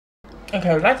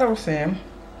Okay, like I was saying,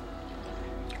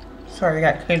 sorry,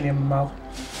 I got candy in my mouth.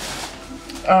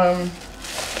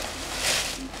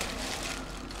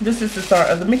 This is the start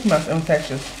of the Mickey Mouse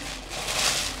invitations.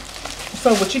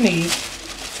 So what you need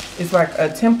is like a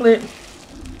template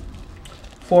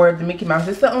for the Mickey Mouse.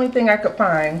 It's the only thing I could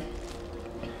find.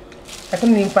 I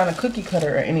couldn't even find a cookie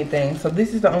cutter or anything. So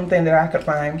this is the only thing that I could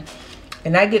find.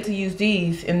 And I get to use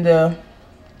these in the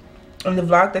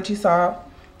vlog that you saw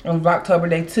on Vlogtober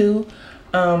Day 2.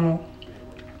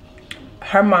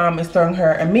 Her mom is throwing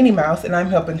her a Minnie Mouse and I'm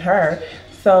helping her.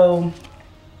 So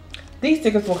these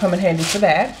stickers will come in handy for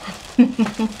that.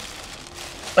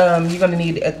 You're gonna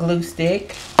need a glue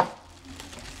stick,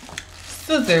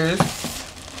 scissors.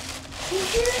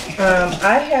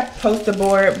 I have poster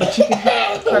board, but you can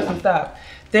have custom stuff.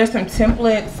 There's some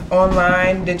templates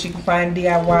online that you can find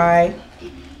DIY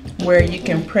where you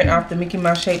can print off the Mickey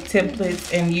Mouse shaped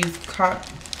templates and use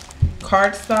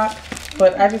cardstock.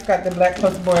 But I just got the black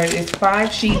poster board. It's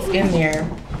 5 sheets in there.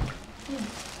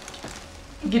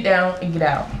 Get down and get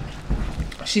out.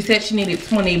 She said she needed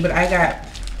 20, but I got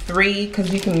 3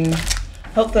 because you can,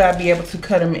 hopefully I'll be able to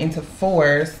cut them into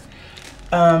 4s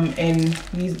and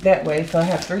use it that way. So I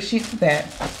have 3 sheets of that.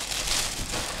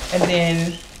 And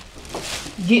then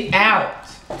get out.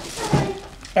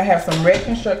 I have some red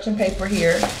construction paper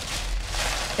here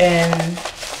and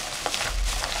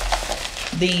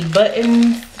the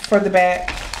buttons for the back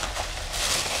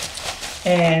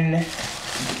and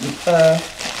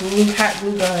hot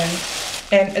glue gun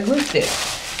and a glue stick.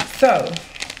 So,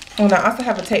 and I also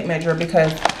have a tape measure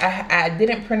because I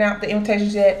didn't print out the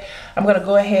invitations yet. I'm gonna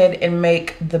go ahead and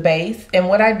make the base. And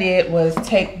what I did was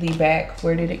take the back,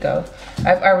 where did it go?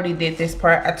 I've already did this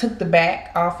part. I took the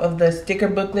back off of the sticker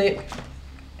booklet,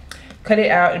 cut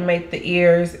it out and made the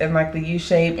ears and like the U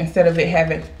shape instead of it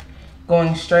having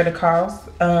going straight across.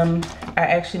 I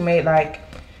actually made like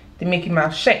the Mickey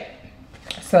Mouse shape.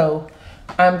 So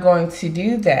I'm going to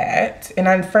do that. And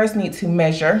I first need to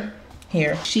measure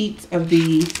here. Sheets of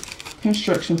the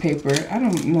construction paper. I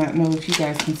don't not know if you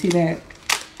guys can see that,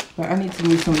 but I need to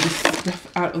move some of this stuff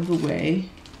out of the way.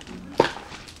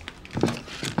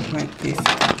 Like this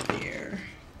right there.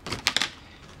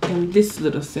 And this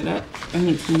little setup, I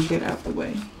need to move that out the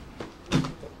way.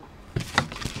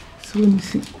 So let me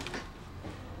see.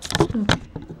 Okay.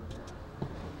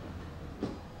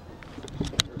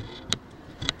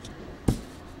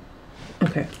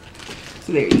 Okay,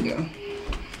 so there you go.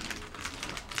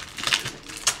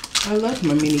 I love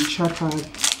my mini tripod.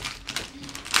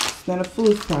 It's not a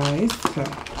full size, so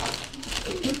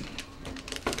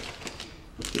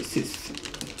this is,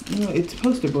 you know, it's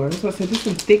poster board. That's what I said, this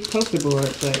is thick poster board,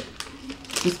 but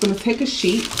just gonna take a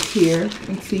sheet here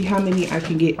and see how many I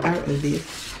can get out of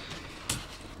this.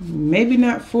 Maybe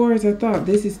not 4 as I thought.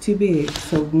 This is too big.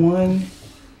 So 1,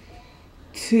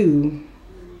 2.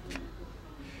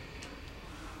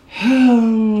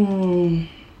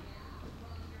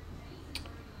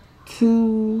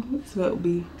 2, so that would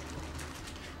be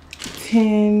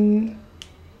 10.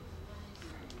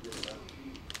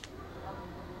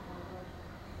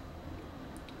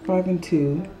 5 and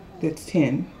 2, that's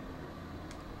 10.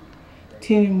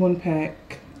 10 in one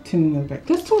pack, 10 in another pack.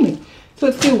 That's 20. So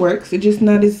it still works. It's just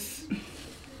not as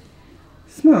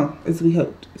small as we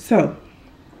hoped. So,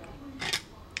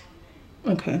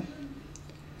 okay.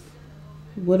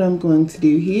 What I'm going to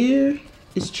do here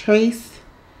is trace.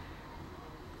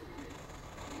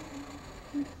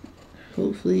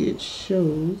 Hopefully it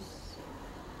shows.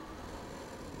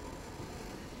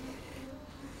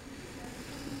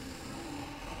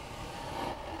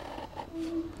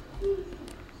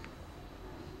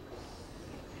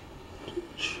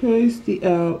 Trace the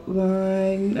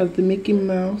outline of the Mickey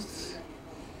Mouse.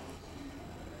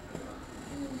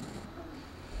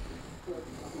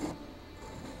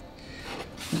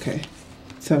 Okay,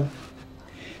 so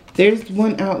there's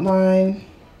one outline.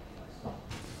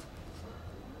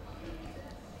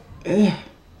 Ugh.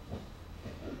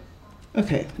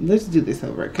 Okay, let's do this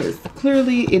over because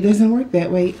clearly it doesn't work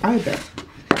that way either.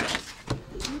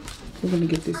 We're gonna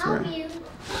get this right.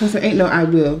 Cause there ain't no I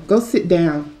will. Go sit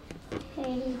down.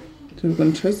 Okay. So we're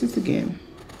gonna trace this again.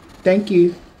 Thank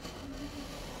you.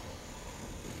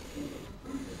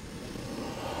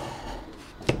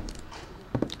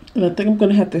 And I think I'm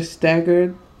gonna have to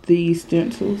stagger the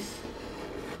stencils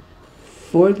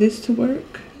for this to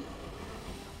work.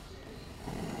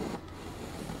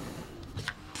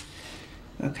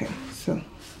 Okay, so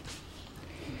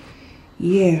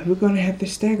yeah, we're gonna have to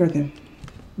stagger them.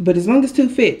 But as long as 2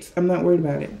 fits, I'm not worried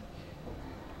about it.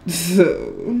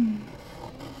 So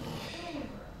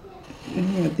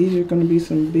yeah, these are gonna be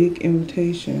some big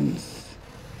invitations.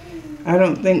 I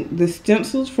don't think the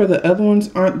stencils for the other ones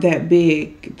aren't that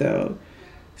big though.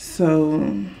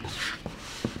 So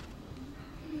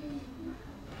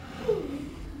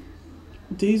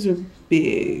these are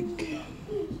big.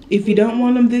 If you don't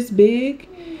want them this big,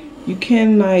 you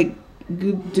can like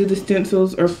do the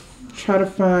stencils or try to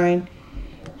find,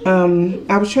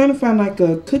 I was trying to find like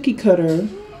a cookie cutter,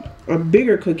 a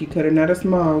bigger cookie cutter, not a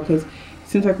small, because it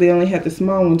seems like they only had the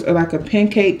small ones, or like a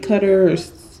pancake cutter or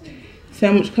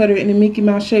sandwich cutter in the Mickey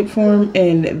Mouse shape form,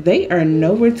 and they are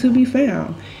nowhere to be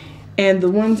found. And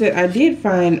the ones that I did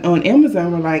find on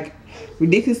Amazon were like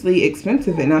ridiculously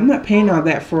expensive, and I'm not paying all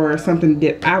that for something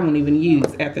that I won't even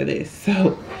use after this.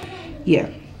 So yeah,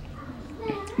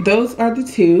 those are the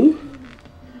two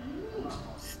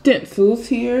stencils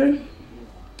here,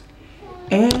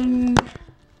 and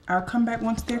I'll come back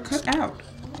once they're cut out.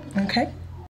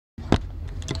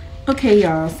 Okay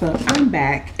y'all, so I'm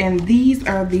back, and these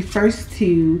are the first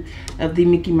two of the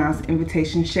Mickey Mouse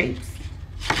invitation shapes.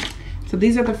 So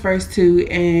these are the first two,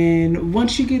 and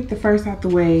once you get the first out the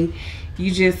way, you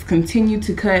just continue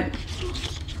to cut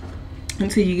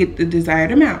until you get the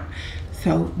desired amount.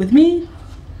 So with me,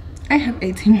 I have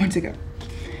 18 more to go.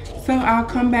 So I'll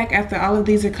come back after all of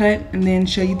these are cut and then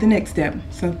show you the next step.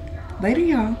 So later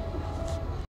y'all.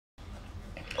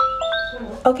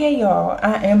 Okay y'all,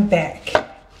 I am back.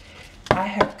 I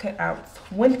have cut out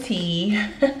 20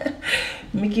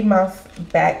 Mickey Mouse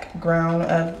background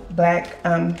of black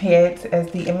heads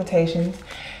as the invitations.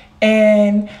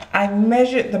 And I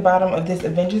measured the bottom of this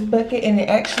Avengers bucket, and it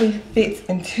actually fits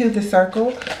into the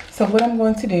circle. So what I'm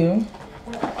going to do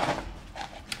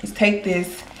is take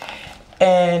this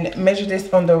and measure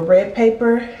this on the red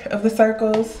paper of the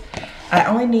circles. I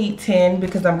only need 10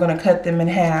 because I'm going to cut them in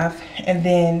half. And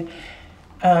then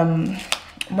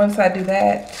once I do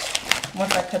that,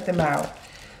 once I cut them out,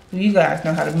 you guys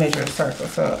know how to measure a circle,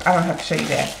 so I don't have to show you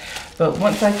that. But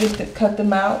once I get to cut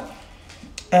them out,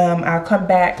 I'll come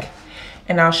back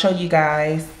and I'll show you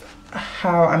guys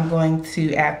how I'm going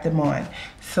to add them on.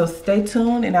 So stay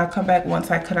tuned, and I'll come back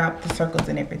once I cut out the circles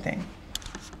and everything.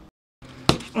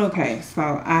 Okay,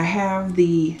 so I have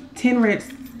the 10 red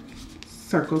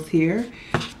circles here.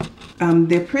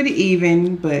 They're pretty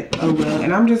even, but oh well.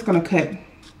 And I'm just gonna cut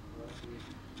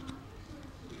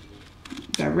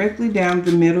directly down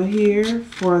the middle here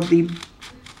for the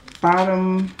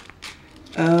bottom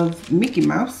of Mickey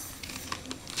Mouse.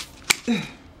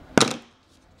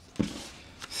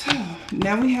 So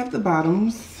now we have the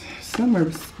bottoms. Some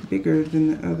are bigger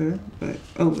than the other, but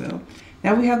oh well.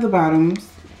 Now we have the bottoms,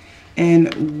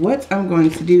 and what I'm going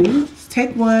to do is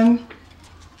take one,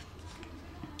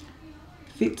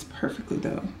 fits perfectly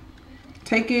though.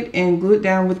 Take it and glue it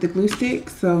down with the glue stick.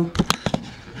 So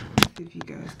if you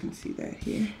guys can see that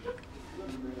here.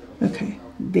 Okay,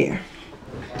 there.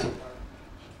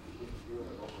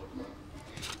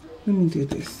 Let me do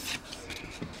this.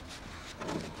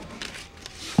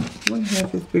 One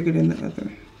half is bigger than the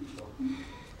other.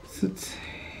 So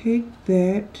take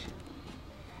that.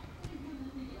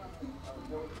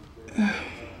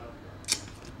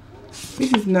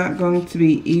 This is not going to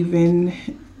be even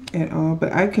at all,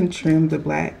 but I can trim the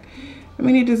black. I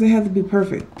mean, it doesn't have to be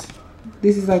perfect.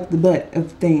 This is like the butt of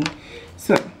the thing.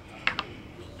 So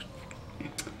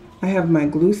I have my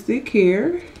glue stick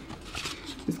here.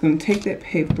 Just going to take that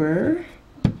paper,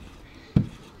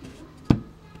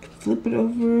 flip it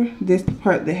over. This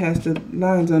part that has the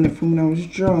lines on it from when I was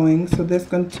drawing. So that's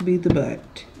going to be the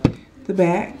butt, the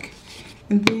back.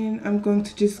 And then I'm going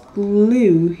to just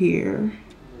glue here.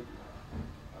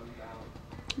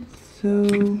 So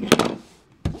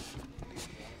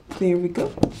there we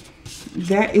go.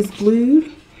 That is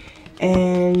glued.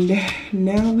 And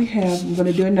now we have, I'm going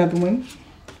to do another one.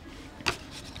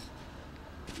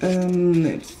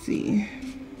 Let's see.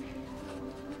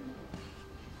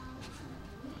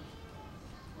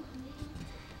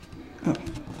 Oh,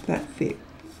 that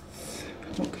fits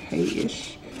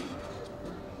okay-ish.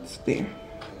 It's there.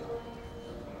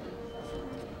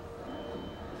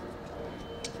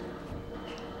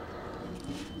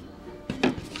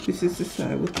 This is the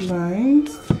side with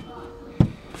lines.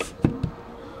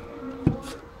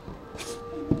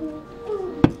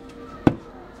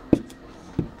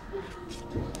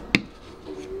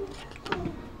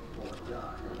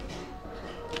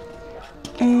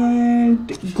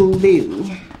 And glue.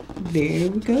 There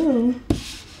we go.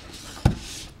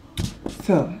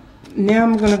 So now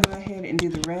I'm gonna go ahead and do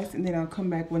the rest, and then I'll come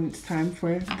back when it's time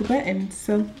for the buttons.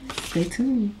 So stay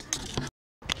tuned.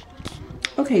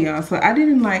 Okay y'all, so I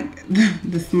didn't like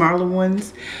the smaller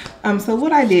ones. So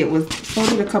what I did was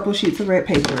folded a couple sheets of red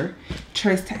paper,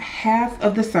 traced half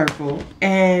of the circle,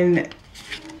 and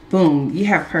boom, you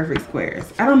have perfect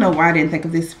squares. I don't know why I didn't think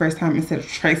of this first time instead of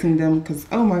tracing them, because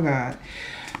oh my God.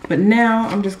 But now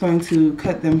I'm just going to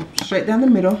cut them straight down the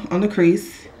middle on the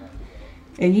crease,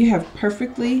 and you have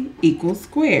perfectly equal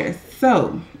squares.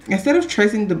 So instead of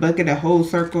tracing the bucket a whole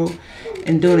circle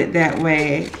and doing it that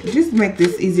way, just make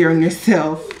this easier on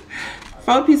yourself.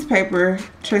 Fold a piece of paper,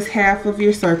 trace half of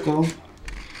your circle,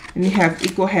 and you have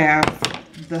equal halves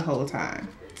the whole time.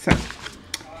 So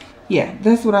yeah,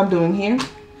 that's what I'm doing here.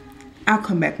 I'll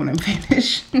come back when I'm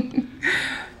finished.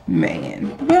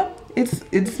 Man, well,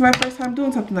 it's my first time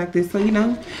doing something like this, so you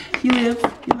know, you live,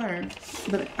 you learn.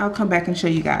 But I'll come back and show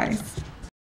you guys.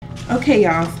 Okay,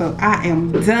 y'all, so I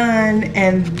am done,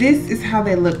 and this is how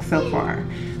they look so far.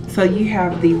 So you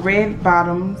have the red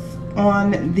bottoms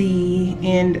on the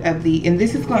end of the, and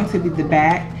this is going to be the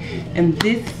back, and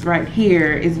this right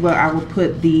here is where I will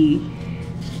put the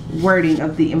wording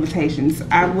of the invitations.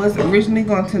 I was originally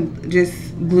going to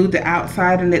just glue the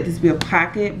outside and let this be a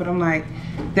pocket, but I'm like,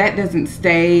 that doesn't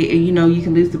stay, and you know, you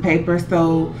can lose the paper,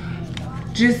 so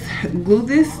just glue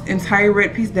this entire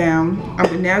red piece down.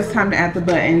 Now it's time to add the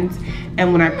buttons,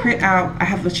 and when I print out, I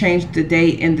have to change the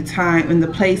date and the time and the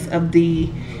place of the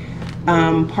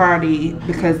party,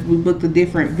 because we booked a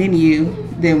different venue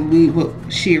than what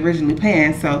she originally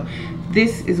planned. So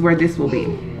this is where this will be.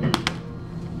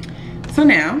 So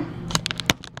now,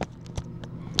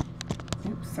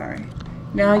 oops, sorry.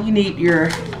 Now you need your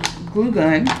glue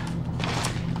gun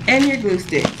and your glue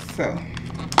sticks. So,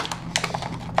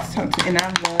 and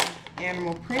I love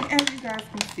animal print, as you guys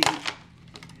can see.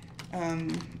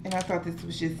 And I thought this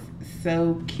was just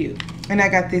so cute. And I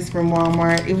got this from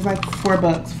Walmart. It was like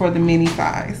 $4 for the mini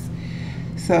size.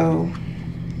 So,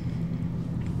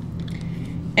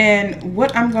 and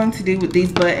what I'm going to do with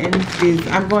these buttons is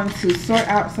I'm going to sort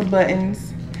out some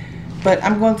buttons, but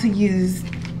I'm going to use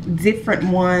different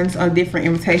ones on different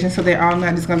invitations, so they're all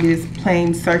not just going to be this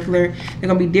plain circular. They're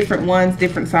going to be different ones,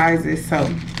 different sizes. So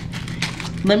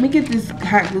let me get this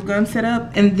hot glue gun set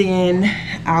up, and then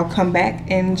I'll come back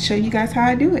and show you guys how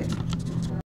I do it.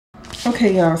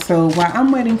 Okay, y'all, so while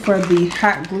I'm waiting for the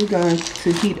hot glue gun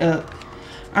to heat up,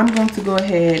 I'm going to go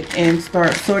ahead and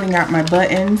start sorting out my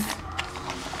buttons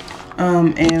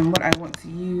and what I want to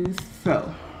use.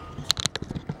 So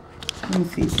let me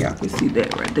see if y'all can see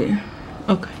that right there.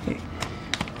 Okay,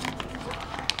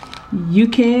 you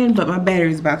can, but my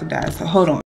battery's about to die, so hold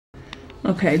on.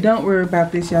 Okay, don't worry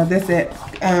about this, y'all. That's that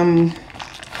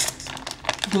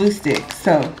glue stick.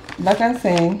 So like I was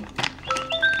saying,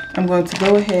 I'm going to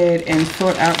go ahead and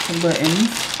sort out some buttons.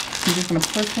 I'm just going to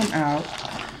push them out,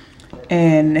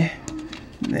 and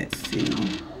let's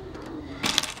see.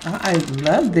 I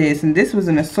love this, and this was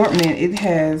an assortment. It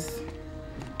has,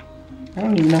 I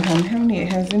don't even know how many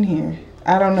it has in here.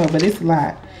 I don't know, but it's a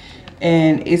lot.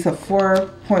 And it's a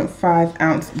 4.5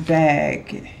 ounce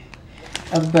bag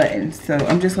of buttons. So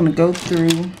I'm just going to go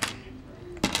through.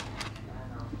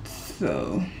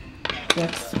 So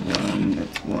that's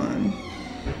one.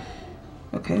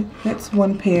 Okay, that's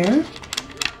one pair.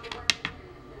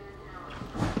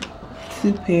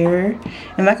 2 pair.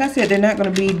 And like I said, they're not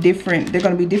going to be different. They're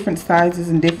going to be different sizes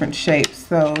and different shapes.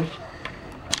 So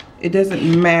it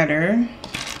doesn't matter.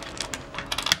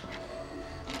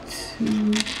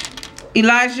 2.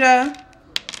 Elijah.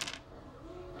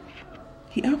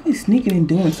 He always sneaking and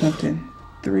doing something.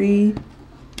 3.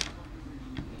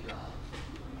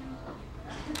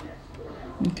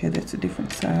 Okay, that's a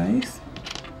different size.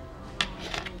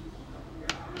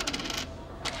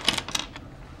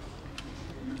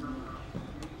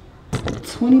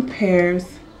 20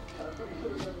 pairs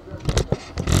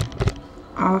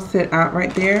all set out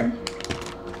right there.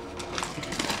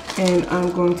 And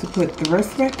I'm going to put the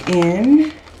rest back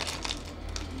in.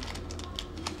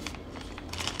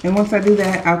 And once I do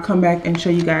that, I'll come back and show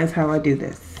you guys how I do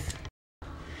this.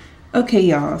 Okay,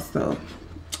 y'all, so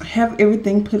I have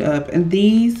everything put up, and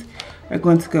these are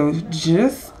going to go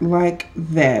just like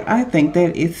that. I think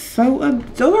that is so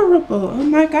adorable. Oh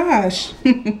my gosh.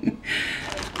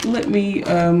 Let me,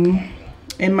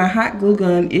 and my hot glue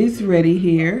gun is ready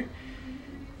here.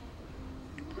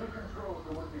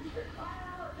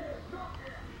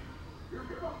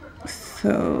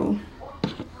 So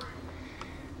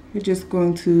you're just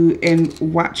going to, and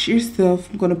watch yourself.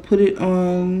 I'm going to put it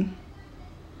on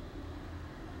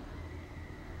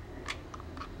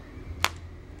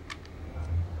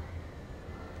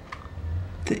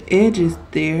the edges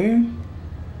there.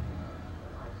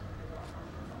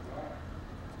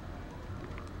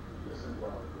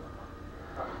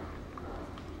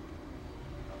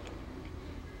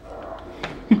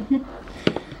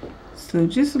 So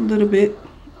just a little bit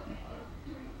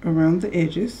around the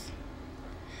edges.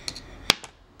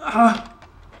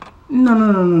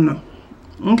 No.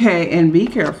 Okay, and be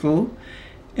careful.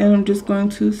 And I'm just going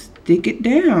to stick it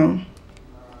down.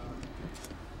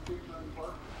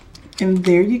 And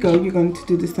there you go. You're going to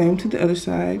do the same to the other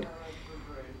side.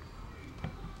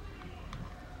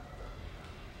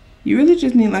 You really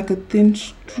just need like a thin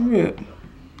strip.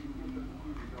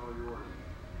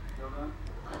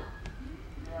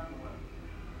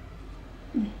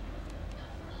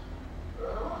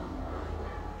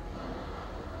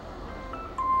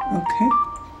 Okay.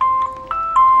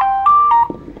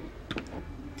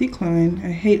 Decline.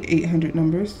 I hate 800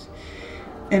 numbers.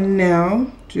 And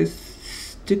now just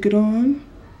stick it on.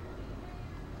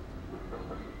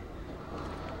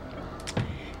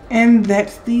 And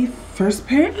that's the first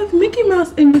pair of Mickey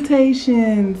Mouse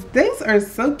invitations. These are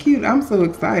so cute. I'm so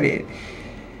excited.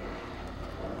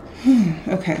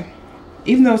 Okay.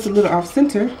 Even though it's a little off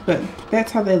center, but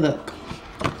that's how they look.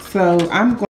 So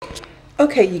I'm going.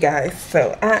 Okay, you guys,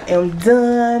 so I am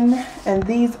done, and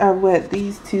these are what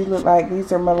these two look like.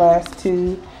 These are my last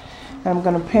two. I'm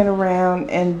gonna pan around,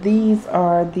 and these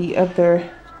are the other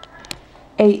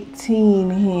 18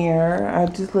 here. I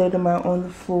just laid them out on the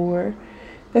floor.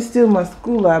 That's still my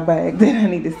school out bag that I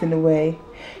need to send away.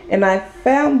 And I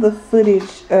found the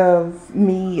footage of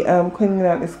me cleaning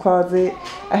out this closet.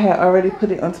 I had already put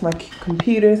it onto my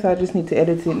computer, so I just need to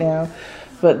edit it now.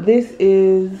 But this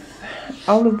is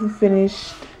all of the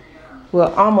finished,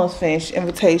 well, almost finished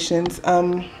invitations.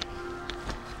 I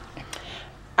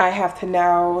have to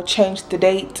now change the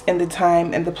date and the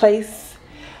time and the place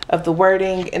of the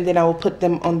wording, and then I will put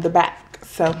them on the back.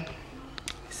 So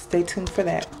stay tuned for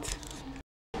that.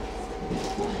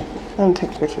 I'm gonna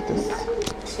take a picture of this.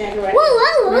 I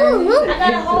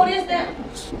gotta hold this down.